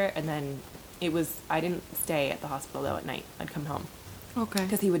play there, and then I didn't stay at the hospital though at night. I'd come home. Okay.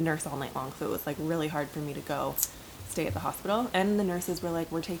 Because he would nurse all night long, so it was like really hard for me to go stay at the hospital. And the nurses were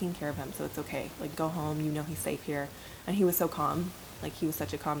like, we're taking care of him, so it's okay. Like, go home, you know he's safe here. And he was so calm. Like, he was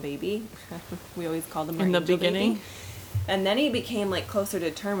such a calm baby. We always called him our in the angel beginning. baby. And then he became like closer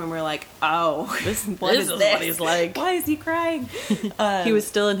to term, and we're like, oh, What is this? What he's like. Why is he crying? He was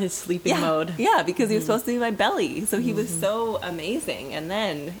still in his sleeping mode. Yeah, because he was supposed to be my belly. So he was so amazing. And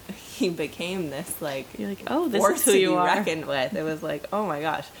then he became this like, you're like, oh, this force is who to you be are. reckoned with. It was like, oh my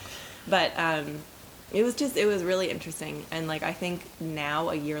gosh. But it was really interesting. And like, I think now,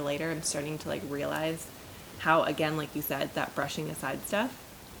 a year later, I'm starting to like realize how, again, like you said, that brushing aside stuff,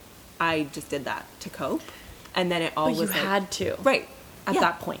 I just did that to cope. And then it all But was you like, had to. right At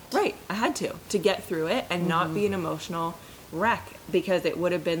that point. Right. I had to get through it and not be an emotional wreck, because it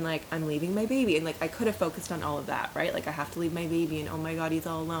would have been like, I'm leaving my baby. And like, I could have focused on all of that, right? Like, I have to leave my baby, and oh my God, he's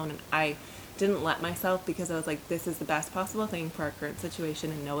all alone. And I didn't let myself, because I was like, this is the best possible thing for our current situation,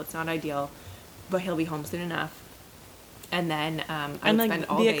 and no, it's not ideal, but he'll be home soon enough. And then I would like spend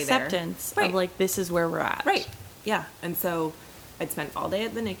all the day acceptance there. of like, this is where we're at. Right. Yeah. And so I'd spend all day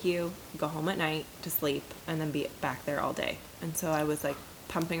at the NICU, go home at night to sleep, and then be back there all day. And so I was like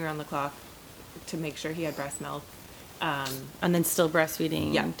pumping around the clock to make sure he had breast milk. And then still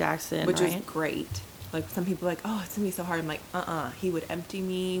breastfeeding Daxton, which right? was great. Like, some people are like, oh, it's gonna be so hard. I'm like, he would empty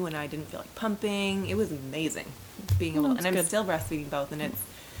me when I didn't feel like pumping. It was amazing being able, and I'm still breastfeeding both, and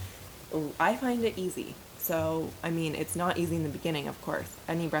I find it easy. So, I mean, it's not easy in the beginning, of course.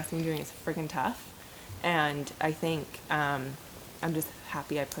 Any breastfeeding journey is friggin' tough. And I think, I'm just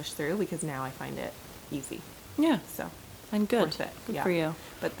happy I pushed through, because now I find it easy. Yeah. So, And good. worth it. Good Yeah. for you.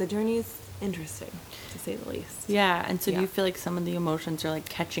 But the journey is interesting, to say the least. Yeah. And so do Yeah. you feel like some of the emotions are like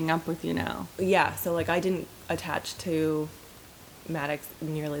catching up with you now? Yeah, so like, I didn't attach to Maddox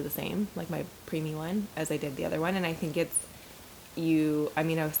nearly the same, like my preemie one, as I did the other one. And I think I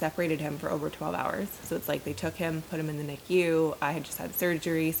separated him for over 12 hours. So it's like, they took him, put him in the NICU. I had just had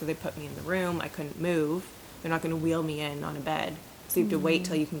surgery, so they put me in the room. I couldn't move. They're not going to wheel me in on a bed. So you have to wait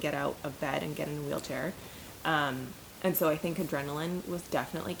till you can get out of bed and get in a wheelchair. And so I think adrenaline was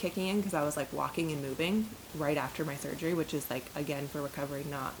definitely kicking in, because I was like walking and moving right after my surgery, which is like, again, for recovery,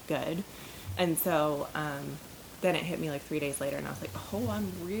 not good. And so then it hit me like 3 days later, and I was like, oh,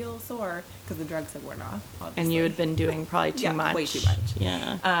 I'm real sore, because the drugs had worn off, obviously. And you had been doing probably too much. Way too much.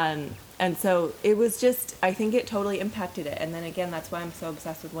 Yeah. And so it was just, I think it totally impacted it. And then again, that's why I'm so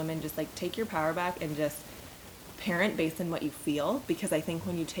obsessed with women. Just like, take your power back and just parent based on what you feel, because I think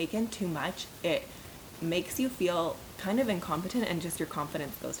when you take in too much, it makes you feel kind of incompetent, and just your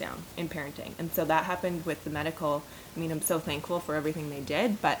confidence goes down in parenting. And so that happened with the medical. I mean, I'm so thankful for everything they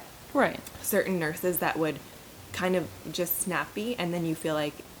did, but Right. certain nurses that would kind of just snappy, and then you feel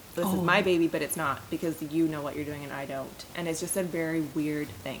like, this is my baby, but it's not, because you know what you're doing and I don't. And it's just a very weird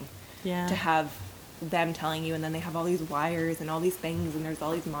thing to have them telling you, and then they have all these wires and all these things, and there's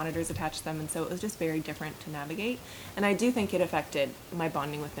all these monitors attached to them, and so it was just very different to navigate. And I do think it affected my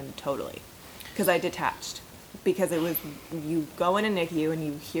bonding with him totally, because I detached, because it was, you go in a NICU and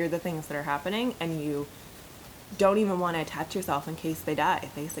you hear the things that are happening, and you don't even want to attach yourself in case they die,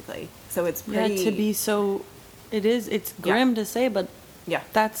 basically. So it's pretty... Yeah, to be so It is. It's grim to say, but Yeah.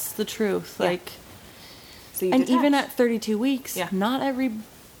 that's the truth. Yeah. Like, So you and detach. even at 32 weeks, Yeah. not every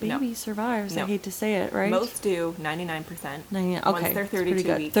baby No. survives. I No. hate to say it, right? Most do, 99%. 99, Once okay, they're it's pretty 32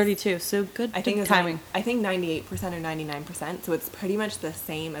 good. weeks. 32, so good, I think good it's timing. I think 98% or 99%. So it's pretty much the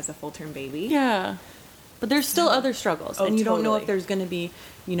same as a full term baby. Yeah. But there's still other struggles, Oh, and you don't know if totally. there's going to be,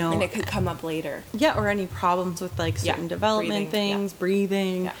 you know, And it could come up later. yeah, or any problems with like Yeah, certain development breathing, yeah. things,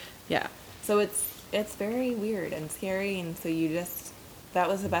 breathing. Yeah. Yeah. So it's very weird and scary, and so that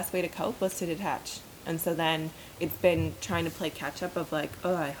was the best way to cope, was to detach. And so then it's been trying to play catch up of like,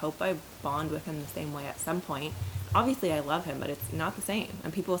 oh, I hope I bond with him the same way at some point. Obviously I love him, but it's not the same.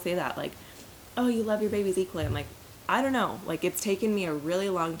 And people say that like, oh, you love your babies equally. I'm like, I don't know. Like, it's taken me a really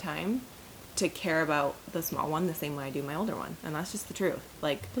long time to care about the small one the same way I do my older one. And that's just the truth.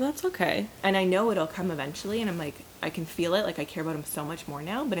 Like, But that's okay. and I know it'll come eventually, and I'm like, I can feel it. Like, I care about him so much more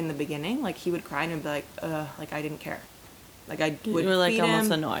now. But in the beginning, like, he would cry and I'd be like, like, I didn't care. Like, I You would were like feed almost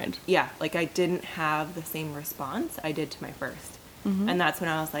him. annoyed. Yeah, like, I didn't have the same response I did to my first. Mm-hmm. And that's when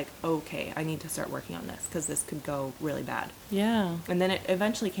I was like, okay, I need to start working on this, because this could go really bad. Yeah. And then it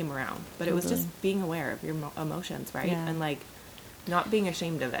eventually came around. But it was Totally. just being aware of your emotions, right? Yeah. And, like, not being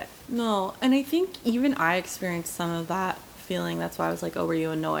ashamed of it. No, and I think even I experienced some of that feeling. That's why I was like, oh, were you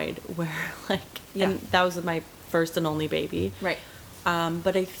annoyed? Where, like, Yeah. and that was my first and only baby. Right.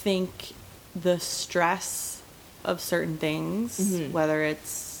 But I think the stress of certain things, Mhm. whether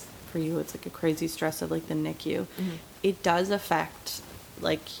it's for you, it's like a crazy stress of like the NICU, Mhm. it does affect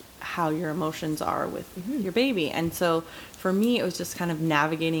like how your emotions are with Mhm. your baby. And so for me, it was just kind of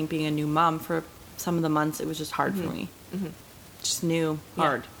navigating being a new mom. For some of the months, it was just hard for me. Mhm. Just new, Yeah.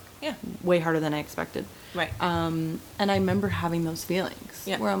 hard, Yeah. way harder than I expected. Right. And I remember having those feelings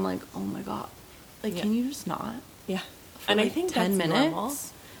Yeah. where I'm like, oh my God, like, Yeah. can you just not? Yeah. For And I like think 10 that's minutes. normal.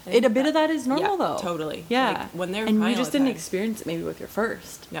 I A think bit of that is normal yeah, though. Totally. Yeah. Like, when they're and crying you just all the didn't time. experience it maybe with your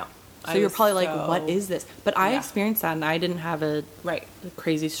first. No. So you're probably like, what is this? But I Yeah. experienced that, and I didn't have Right. the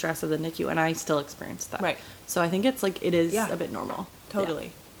crazy stress of the NICU, and I still experienced that. Right. So I think it's like, it is Yeah. a bit normal. Totally.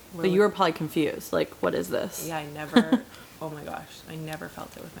 Yeah. But you were probably confused. Like, what is this? Yeah, I never. Oh my gosh, I never felt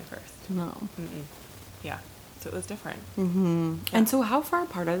it with my first. No. Mm-mm. Yeah. So it was different. Mm-hmm. Yeah. And so how far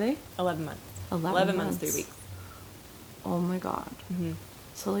apart are they? 11 months. 11 months, 3 months. weeks. Oh my God. Mm-hmm.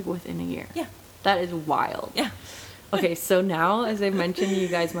 So like within a year. Yeah. That is wild. Yeah. Okay, so now, as I mentioned, you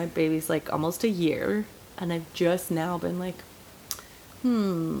guys, my baby's like almost a year, and I've just now been like,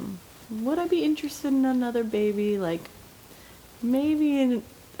 would I be interested in another baby? Like, maybe in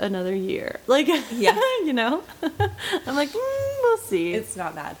another year. Like, Yeah. you know? I'm like, we'll see. It's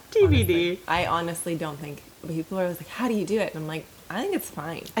not bad. TBD. Honestly. I honestly don't think. People are always like, how do you do it? And I'm like, I think it's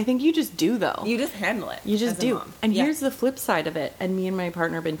fine. I think you just do, though. You just handle it. You just as a do. mom. And Yeah. here's the flip side of it. And me and my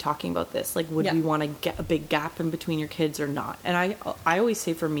partner have been talking about this. Like, would Yeah. we want to get a big gap in between your kids or not? And I always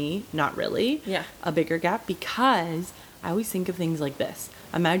say for me, not really. Yeah. A bigger gap, because I always think of things like this.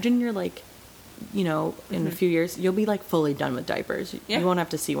 Imagine you're like, you know, in a few years, you'll be like fully done with diapers. Yeah. You won't have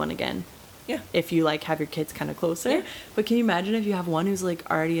to see one again. Yeah. If you like have your kids kind of closer. Yeah. But can you imagine if you have one who's like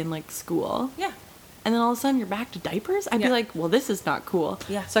already in like school? Yeah. And then all of a sudden you're back to diapers? I'd be Yeah. like, well, this is not cool.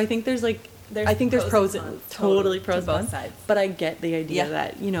 Yeah. So I think there's like, There's I think there's pros pros and and cons, totally totally, pros to both and cons. sides. But I get the idea Yeah.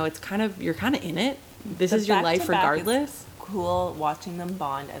 that, you know, it's kind of, you're kind of in it. This The is your life back-to-back is regardless. Cool watching them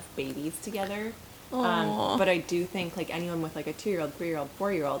bond as babies together. Aw. But I do think like anyone with like a 2-year-old, 3-year-old,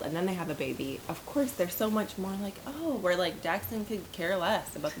 4-year-old, and then they have a baby, of course they're so much more like, oh, where like Jackson could care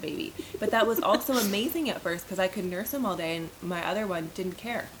less about the baby. But that was also amazing at first, because I could nurse him all day and my other one didn't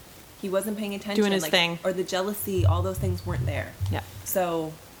care. He wasn't paying attention. Doing his like, thing. Or the jealousy, all those things weren't there. Yeah,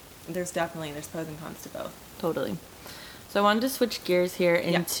 So there's pros and cons to both. totally. So I wanted to switch gears here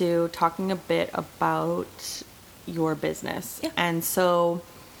Yeah. into talking a bit about your business. Yeah. And so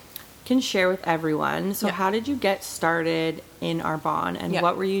can share with everyone. So Yeah. how did you get started in Arbonne, and Yeah.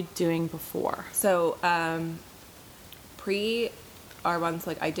 what were you doing before? So, pre R1's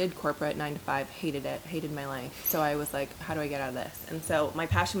like I did corporate 9 to 5, hated it, hated my life. So I was like, how do I get out of this? And so my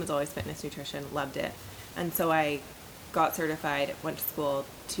passion was always fitness, nutrition, loved it. And so I got certified, went to school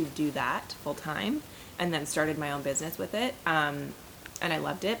to do that full time, and then started my own business with it. And I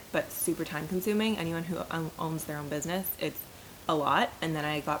loved it, but super time consuming. Anyone who owns their own business, it's a lot. And then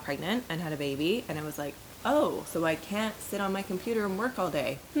I got pregnant and had a baby, and I was like, oh, so I can't sit on my computer and work all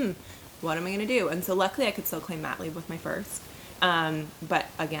day. What am I going to do? And so luckily I could still claim mat leave with my first. But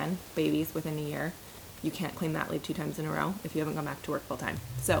again, babies within a year, you can't claim mat leave 2 times in a row if you haven't gone back to work full time.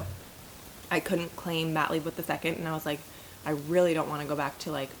 So I couldn't claim mat leave with the second, and I was like, I really don't want to go back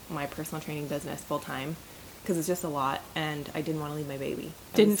to like my personal training business full time. because it's just a lot, and I didn't want to leave my baby.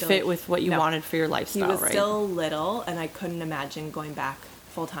 Didn't fit with what you wanted for your lifestyle, He was right? still little, and I couldn't imagine going back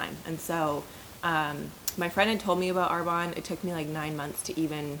full time. And so my friend had told me about Arbonne. It took me like 9 months to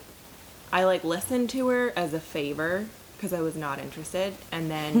even... I like listened to her as a favor because I was not interested.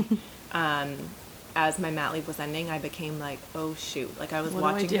 And then as my mat leave was ending, I became like, oh shoot. Like I was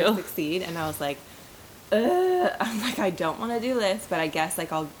watching her succeed, and I was like, I'm like, I don't want to do this, but I guess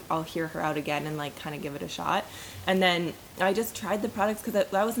like I'll hear her out again and like kind of give it a shot. And then I just tried the products because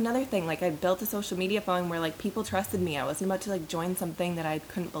that was another thing. Like I built a social media following where like people trusted me. I wasn't about to like join something that I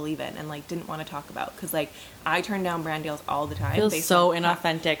couldn't believe in and like didn't want to talk about because like I turn down brand deals all the time. Feels so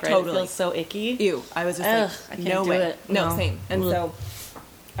inauthentic, right? Totally. It feels so icky. Ew. I was just like, I can't no do way. it. No, same. And so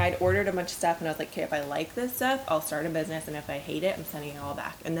I'd ordered a bunch of stuff and I was like, okay, if I like this stuff, I'll start a business, and if I hate it, I'm sending it all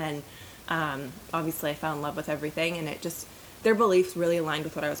back. And then obviously I fell in love with everything, and it just, their beliefs really aligned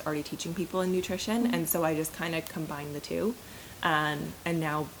with what I was already teaching people in nutrition. And so I just kind of combined the two. And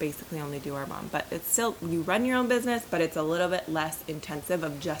now basically only do Arbonne. But it's still, you run your own business, but it's a little bit less intensive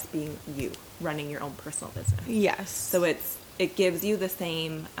of just being you, running your own personal business. Yes. So it gives you the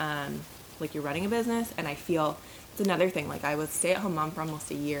same, like you're running a business, and I feel, it's another thing, like I was stay-at-home mom for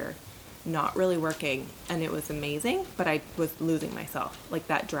almost a year, not really working, and it was amazing, but I was losing myself, like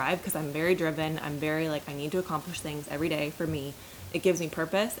that drive, because I'm very driven. I'm very like, I need to accomplish things every day. For me, it gives me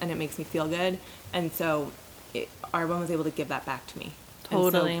purpose and it makes me feel good. And so Arbonne was able to give that back to me.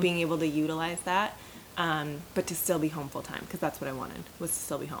 Totally. And so being able to utilize that, but to still be home full time, because that's what I wanted, was to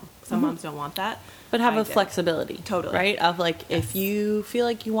still be home. Some moms don't want that, but have I a did. flexibility. Totally. Right? Of like, if you feel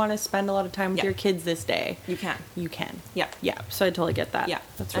like you want to spend a lot of time with your kids this day, You can. you can. Yeah. Yeah. So I totally get that. Yeah.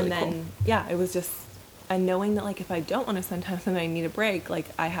 That's really and then, yeah, it was just, and knowing that like if I don't want to spend time with them and I need a break, like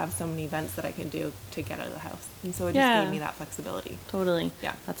I have so many events that I can do to get out of the house. And so it just gave me that flexibility. cool. Totally.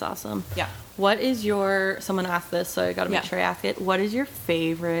 Yeah. That's awesome. Yeah. What is someone asked this, so I got to make sure I ask it. What is your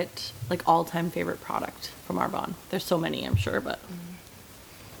favorite, like all-time favorite product from Arbonne? There's so many, I'm sure, but.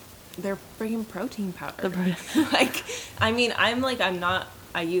 They're freaking protein powder. Like, I mean, I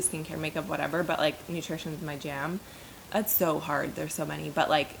use skincare, makeup, whatever, but like nutrition is my jam. That's so hard. There's so many, but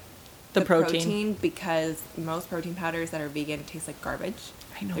like The protein, because most protein powders that are vegan taste like garbage.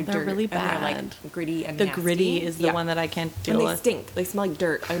 I know, they're really bad. And they're like gritty and the nasty. gritty is the one that I can't deal And they with. stink. They smell like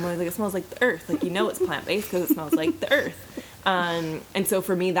dirt. I'm like, it smells like the earth. Like, it's plant-based because it smells like the earth. And so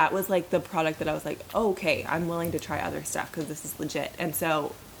for me, that was like the product that I was like, oh, okay, I'm willing to try other stuff because this is legit. And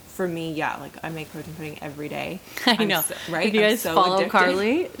so for me, yeah, like I make protein pudding every day. I know. Right? If you guys follow addicted.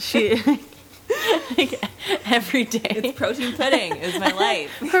 Carly, she like every day. It's protein pudding is my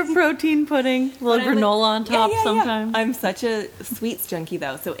life. Her protein pudding, little granola on top sometimes. I'm such a sweets junkie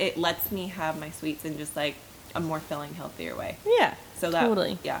though, so it lets me have my sweets in just like a more filling, healthier way. Yeah. So that,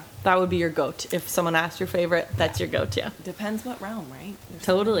 totally. Yeah. That would be your go-to. If someone asked your favorite, that's your go-to. Depends what realm, right? There's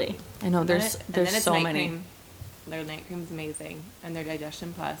Totally. I know there's so night many. Cream. Their night cream's amazing, and their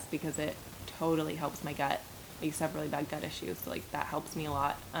Digestion Plus, because it totally helps my gut. I used to have really bad gut issues, so like that helps me a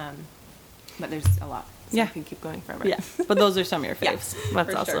lot. But there's a lot. So I can keep going forever. Yeah. But those are some of your faves. Yeah,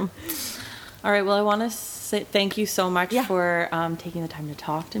 That's awesome. Sure. All right. Well, I want to say thank you so much for taking the time to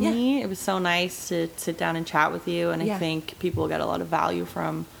talk to me. It was so nice to sit down and chat with you, and I think people will get a lot of value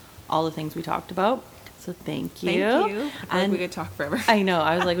from all the things we talked about. So thank you. Thank you. I feel like we could talk forever. I know.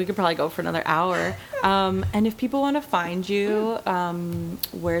 I was like, we could probably go for another hour. And if people want to find you,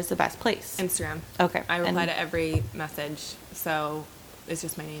 where's the best place? Instagram. Okay. I reply to every message, so it's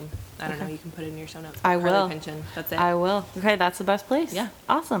just my name. I don't know. You can put it in your show notes. I will. Carly Pynchon. That's it. I will. Okay, that's the best place. Yeah.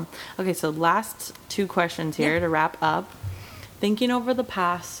 Awesome. Okay, so last two questions here to wrap up. Thinking over the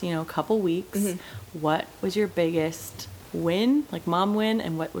past, couple weeks, what was your biggest win, like mom win,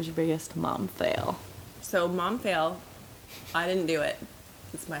 and what was your biggest mom fail? So mom fail, I didn't do it.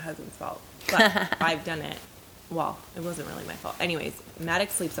 It's my husband's fault. But I've done it. Well, it wasn't really my fault. Anyways,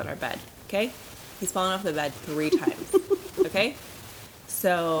 Maddox sleeps on our bed, okay? He's fallen off the bed 3 times, okay?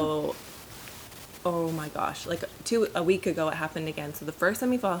 So, oh my gosh. Like a week ago it happened again. So the first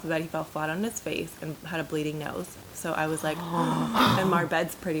time he fell off the bed, he fell flat on his face and had a bleeding nose. So I was like, and our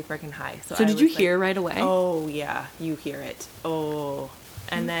bed's pretty freaking high. So did you hear right away? Oh, yeah. You hear it. Oh.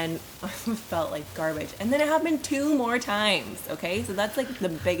 And then I felt like garbage. And then it happened 2 more times, okay? So that's like the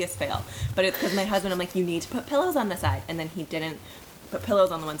biggest fail. But it's because my husband, I'm like, you need to put pillows on the side. And then he didn't put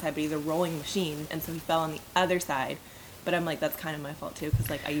pillows on the one side, but he's a rolling machine. And so he fell on the other side. But I'm like, that's kind of my fault too, because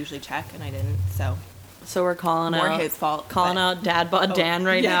like I usually check and I didn't. So we're calling more out his fault. Calling out Dad Bod Dan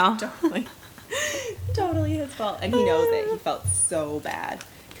right now. Totally. Totally his fault. And he knows it. He felt so bad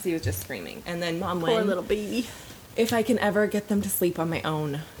because he was just screaming. And then mom went. Poor little baby. if I can ever get them to sleep on my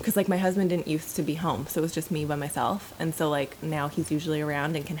own, because like my husband didn't used to be home, so it was just me by myself, and so like now he's usually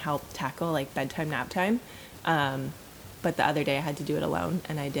around and can help tackle like bedtime, nap time. But the other day I had to do it alone,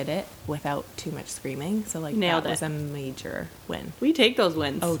 and I did it without too much screaming, so like Nailed that it. was a major win. We take those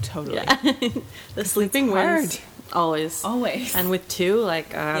wins. Oh, totally. Yeah. The sleeping hard. wins. Always. Always. And with 2,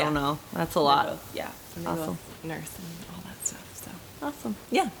 like, I Yeah. don't know. That's a lot. Yeah. And they Awesome. both nurse and all that stuff. So Awesome.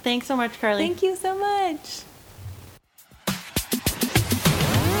 yeah. Thanks so much, Carly. Thank you so much.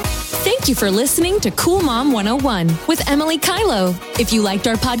 Thank you for listening to Cool Mom 101 with Emily Kylo. If you liked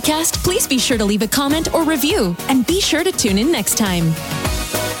our podcast, please be sure to leave a comment or review, and be sure to tune in next time.